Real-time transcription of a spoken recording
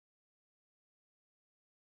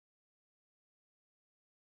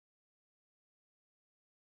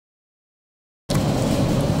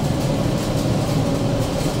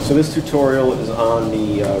So this tutorial is on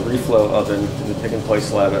the reflow oven in the Pick and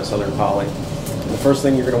Place lab at Southern Poly. And the first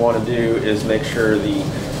thing you're going to want to do is make sure the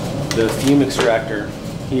fume extractor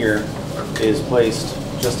here is placed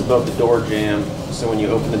just above the door jamb, so when you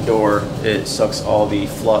open the door it sucks all the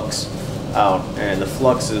flux out, and the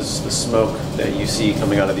flux is the smoke that you see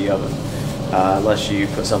coming out of the oven, unless you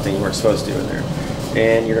put something you weren't supposed to in there.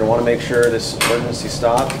 And you're going to want to make sure this emergency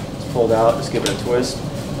stop is pulled out, just give it a twist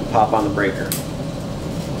and pop on the breaker.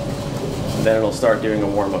 And then it'll start doing a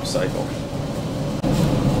warm-up cycle.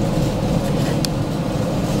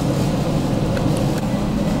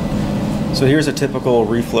 So here's a typical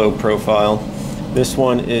reflow profile. This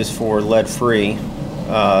one is for lead-free.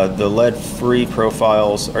 The lead-free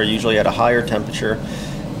profiles are usually at a higher temperature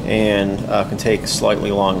and can take slightly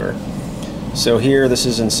longer. So here, this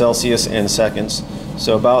is in Celsius and seconds.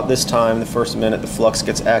 So about this time, the first minute, the flux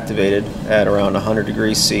gets activated at around 100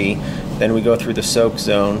 degrees C. Then we go through the soak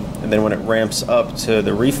zone, and then when it ramps up to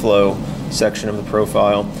the reflow section of the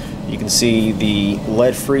profile, you can see the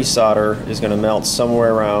lead-free solder is going to melt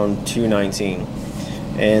somewhere around 219.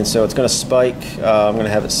 And so it's going to spike. I'm going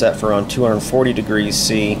to have it set for around 240 degrees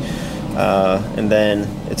C, and then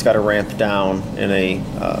it's got to ramp down in a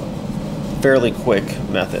fairly quick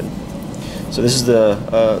method. So this is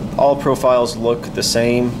all profiles look the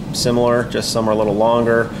same, similar, just some are a little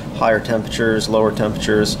longer, higher temperatures, lower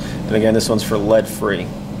temperatures, and again this one's for lead-free.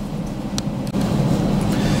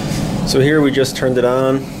 So here we just turned it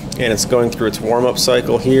on, and it's going through its warm-up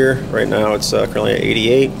cycle here. Right now it's currently at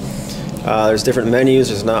 88. There's different menus,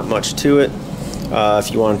 there's not much to it.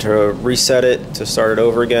 If you want to reset it to start it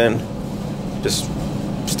over again, just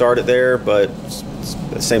start it there, but it's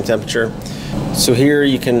the same temperature. So here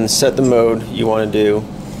you can set the mode you want to do.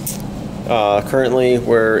 Currently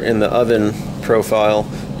we're in the oven profile.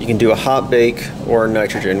 You can do a hot bake or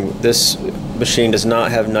nitrogen. This machine does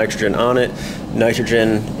not have nitrogen on it.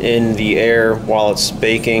 Nitrogen in the air while it's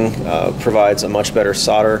baking provides a much better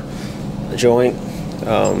solder joint.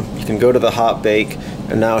 You can go to the hot bake,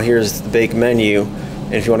 and now here's the bake menu,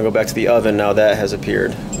 and if you want to go back to the oven, now that has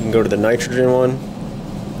appeared. You can go to the nitrogen one,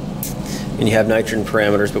 and you have nitrogen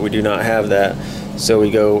parameters, but we do not have that, so we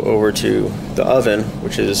go over to the oven,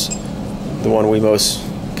 which is the one we most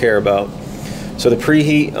care about. So the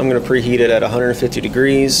preheat, I'm going to preheat it at 150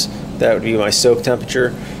 degrees. That would be my soak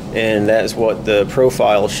temperature, and that is what the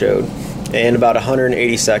profile showed. And about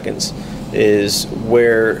 180 seconds is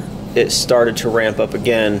where it started to ramp up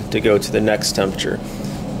again to go to the next temperature.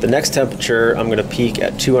 The next temperature, I'm going to peak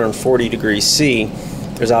at 240 degrees C.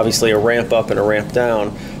 There's obviously a ramp up and a ramp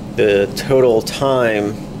down. The total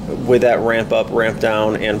time with that ramp up, ramp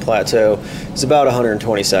down, and plateau is about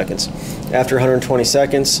 120 seconds. After 120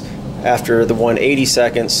 seconds, after the 180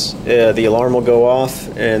 seconds, the alarm will go off,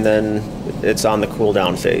 and then it's on the cool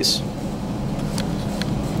down phase.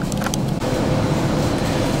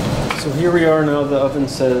 So here we are now, the oven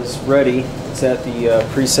says ready. It's at the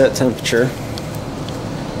preset temperature.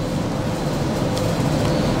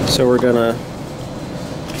 So we're gonna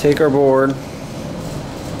take our board,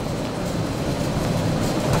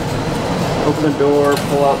 open the door,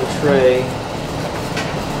 pull out the tray.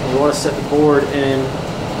 And you want to set the board in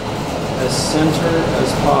as center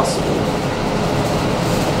as possible.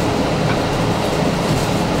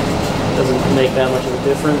 Doesn't make that much of a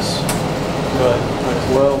difference, but might as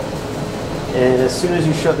well. And as soon as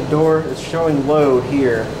you shut the door, it's showing load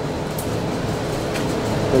here.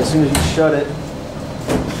 And as soon as you shut it,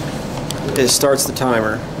 it starts the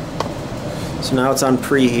timer. So now it's on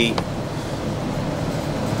preheat.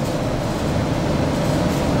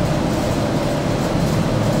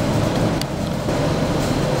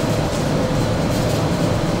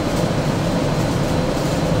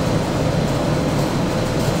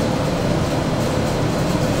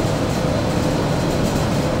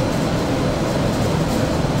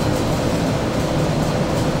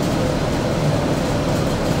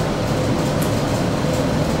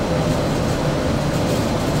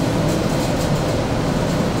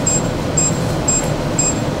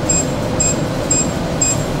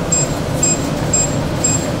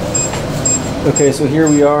 Okay, so here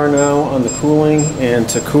we are now on the cooling, and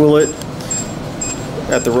to cool it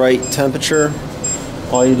at the right temperature,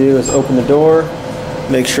 all you do is open the door,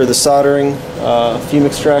 make sure the soldering fume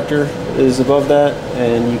extractor is above that,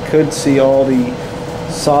 and you could see all the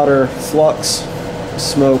solder flux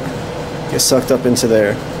smoke get sucked up into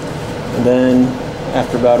there. And then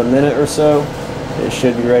after about a minute or so, it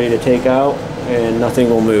should be ready to take out and nothing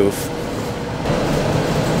will move.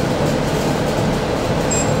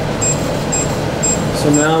 So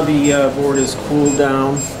now the board is cooled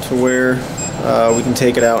down to where we can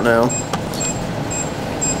take it out now.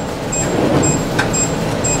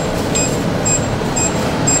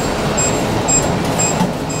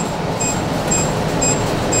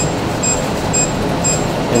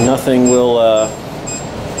 nothing will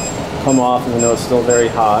come off, even though it's still very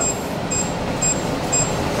hot.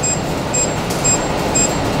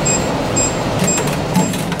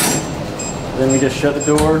 Then we just shut the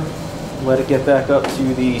door, let it get back up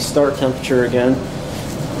to the start temperature again,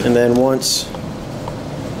 and then once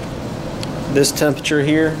this temperature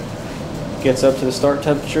here gets up to the start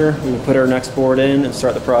temperature, we can put our next board in and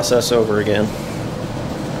start the process over again.